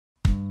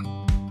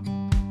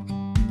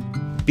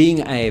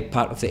Being a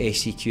part of the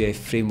SCQF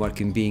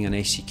framework and being an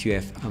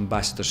SCQF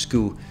ambassador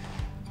school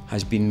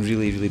has been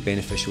really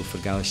beneficial for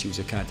Galashiels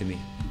Academy.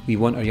 We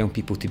want our young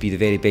people to be the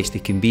very best they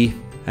can be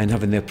and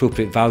having the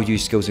appropriate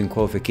values, skills and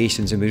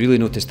qualifications, and we really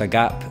noticed a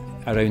gap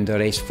around our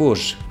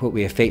S4s, what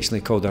we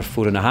affectionately called our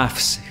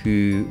 4.5s,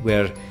 who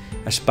were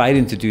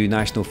aspiring to do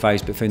National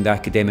 5s but found the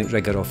academic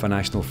rigour of a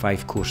National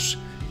 5 course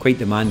quite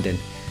demanding.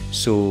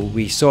 So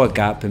we saw a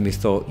gap and we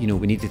thought, we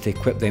needed to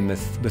equip them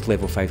with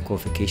level 5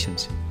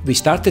 qualifications. We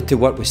started to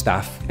work with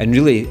staff, and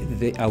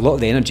really a lot of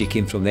the energy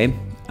came from them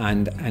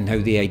and how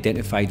they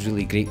identified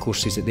really great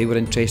courses that they were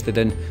interested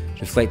in,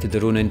 reflected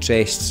their own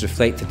interests,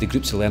 reflected the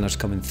groups of learners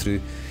coming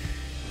through,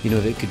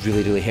 that could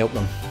really help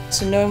them.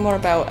 So knowing more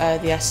about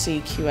the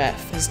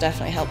SCQF has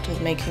definitely helped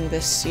with making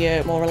this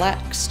year more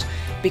relaxed,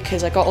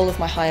 because I got all of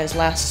my hires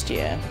last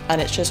year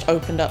and it's just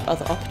opened up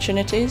other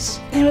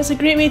opportunities. It was a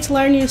great way to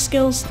learn new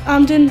skills.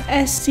 I'm doing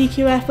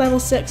SCQF Level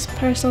 6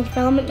 Personal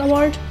Development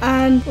Award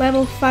and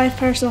Level 5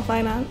 Personal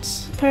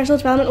Finance. Personal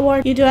Development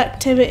Award, you do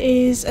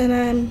activities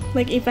and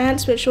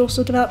events which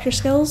also develop your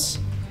skills.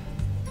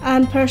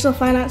 And personal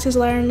finances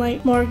learn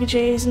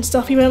mortgages and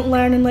stuff you wouldn't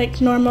learn in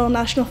normal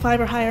National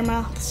 5 or higher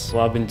maths.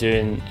 Well, I've been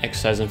doing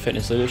exercise and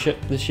fitness leadership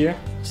this year,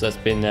 so that's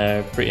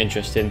been pretty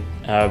interesting.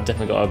 I've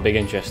definitely got a big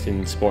interest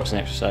in sports and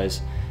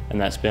exercise,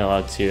 and that's been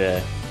allowed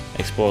to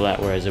explore that,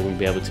 whereas I wouldn't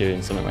be able to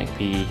in something like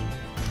PE.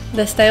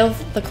 The style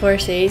of the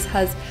courses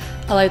has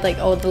allowed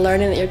all the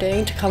learning that you're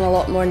doing to come a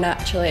lot more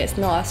naturally. It's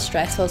not as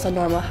stressful as a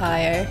normal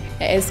hire.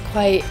 It is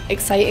quite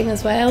exciting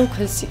as well,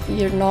 because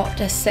you're not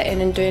just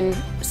sitting and doing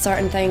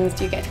certain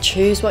things. You get to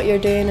choose what you're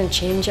doing and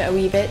change it a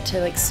wee bit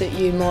to suit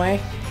you more.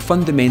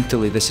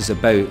 Fundamentally, this is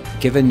about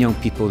giving young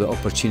people the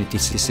opportunity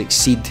to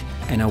succeed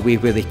in a way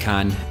where they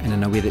can and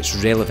in a way that's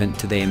relevant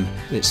to them.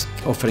 It's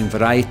offering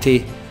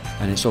variety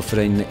and it's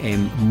offering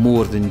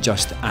more than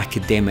just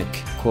academic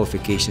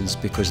qualifications,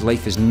 because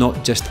life is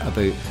not just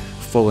about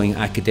following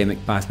academic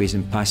pathways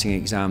and passing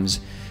exams.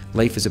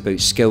 Life is about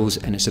skills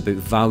and it's about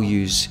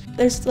values.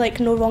 There's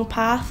no wrong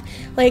path.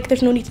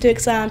 There's no need to do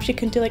exams. You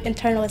can do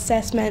internal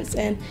assessments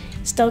and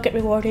still get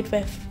rewarded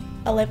with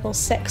a level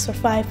 6 or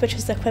 5, which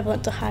is the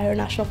equivalent to higher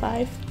National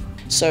 5.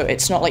 So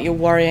it's not like you're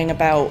worrying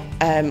about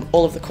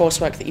all of the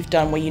coursework that you've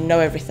done where you know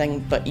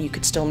everything but you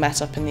could still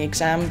mess up in the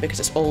exam because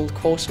it's all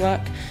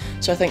coursework.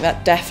 So I think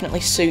that definitely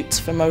suits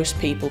for most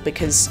people,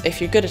 because if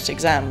you're good at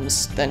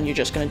exams then you're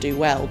just going to do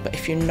well, but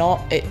if you're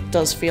not, it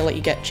does feel like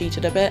you get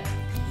cheated a bit.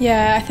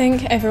 Yeah, I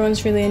think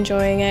everyone's really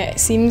enjoying it. It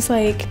seems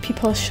like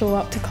people show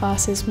up to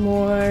classes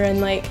more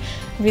and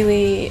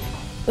really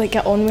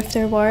get on with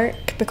their work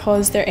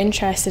because they're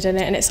interested in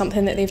it and it's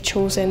something that they've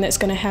chosen that's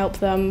going to help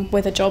them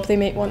with a job they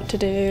might want to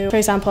do. For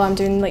example, I'm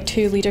doing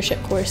 2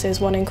 leadership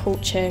courses, one in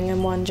coaching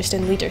and one just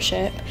in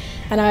leadership,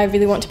 and I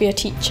really want to be a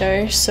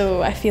teacher,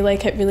 so I feel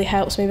like it really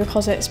helps me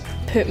because it's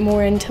put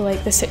more into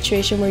the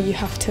situation where you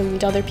have to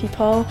lead other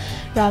people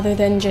rather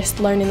than just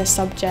learning the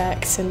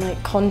subjects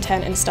and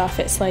content and stuff.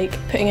 It's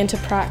putting into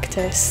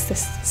practice the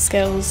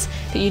skills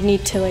that you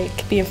need to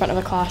be in front of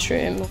a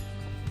classroom.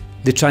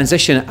 The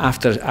transition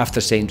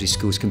after secondary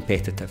school is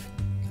competitive,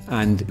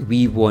 and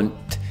we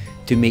want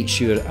to make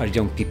sure our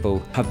young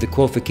people have the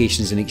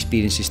qualifications and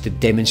experiences to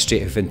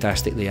demonstrate how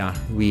fantastic they are.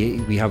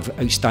 We have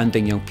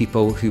outstanding young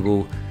people who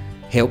will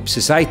help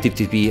society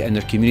to be and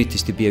their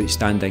communities to be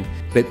outstanding,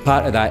 but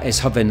part of that is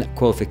having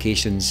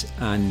qualifications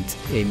and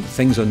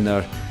things on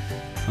their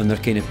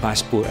kind of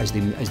passport as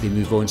they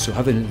move on. So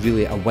having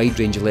really a wide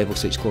range of level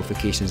 6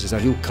 qualifications is a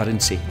real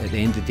currency at the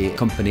end of the day.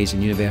 Companies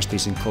and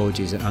universities and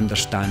colleges that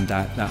understand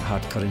that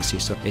hard currency,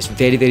 so it's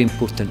very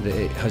important that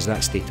it has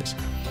that status.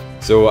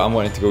 So I'm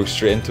wanting to go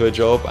straight into a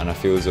job, and I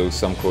feel as though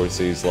some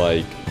courses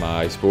like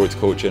my sports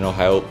coaching will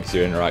help, because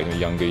you're interacting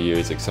with younger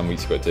years. Some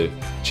weeks you've got to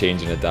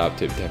change and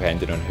adapt it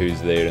depending on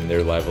who's there and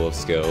their level of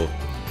skill.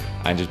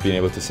 And just being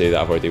able to say that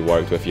I've already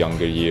worked with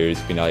younger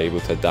years, being able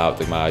to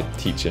adapt my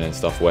teaching and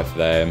stuff with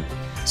them.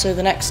 So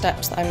the next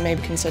steps that I'm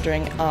maybe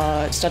considering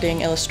are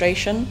studying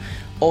illustration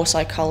or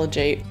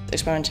psychology.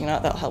 Experimenting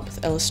that'll help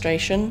with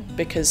illustration,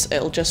 because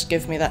it'll just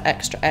give me that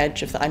extra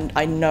edge of that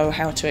I know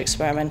how to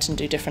experiment and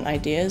do different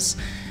ideas.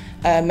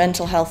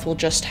 Mental health will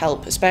just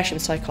help, especially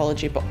with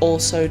psychology, but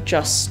also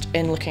just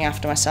in looking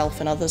after myself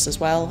and others as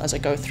well as I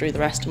go through the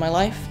rest of my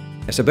life.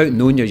 It's about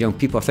knowing your young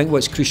people. I think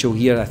what's crucial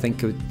here, to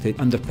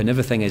underpin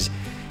everything, is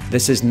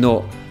this is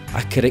not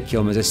a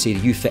curriculum, as I say,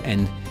 you fit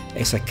in.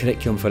 It's a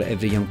curriculum for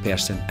every young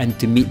person and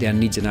to meet their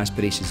needs and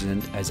aspirations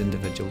as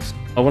individuals.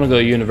 I want to go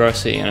to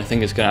university, and I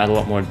think it's going to add a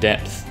lot more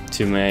depth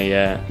to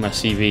my my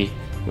CV.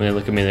 When they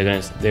look at me,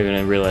 they're going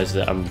to realise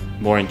that I'm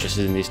more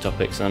interested in these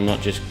topics, and I'm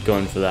not just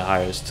going for the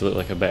hires to look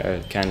like a better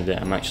candidate.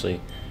 I'm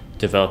actually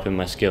developing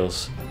my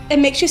skills. It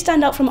makes you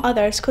stand out from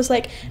others, because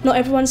not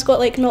everyone's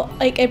got not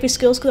every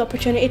school's got the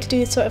opportunity to do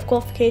these sort of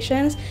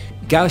qualifications.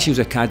 Galashiels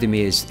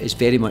Academy is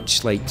very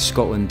much like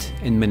Scotland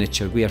in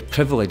miniature. We are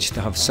privileged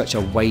to have such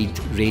a wide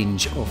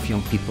range of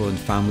young people and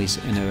families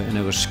in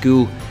our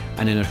school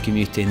and in our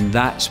community, and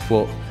that's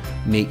what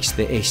makes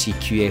the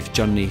SCQF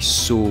journey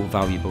so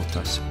valuable to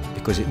us.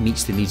 because it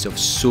meets the needs of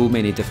so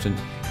many different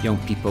young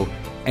people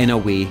in a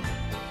way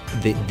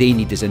that they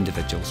need as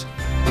individuals.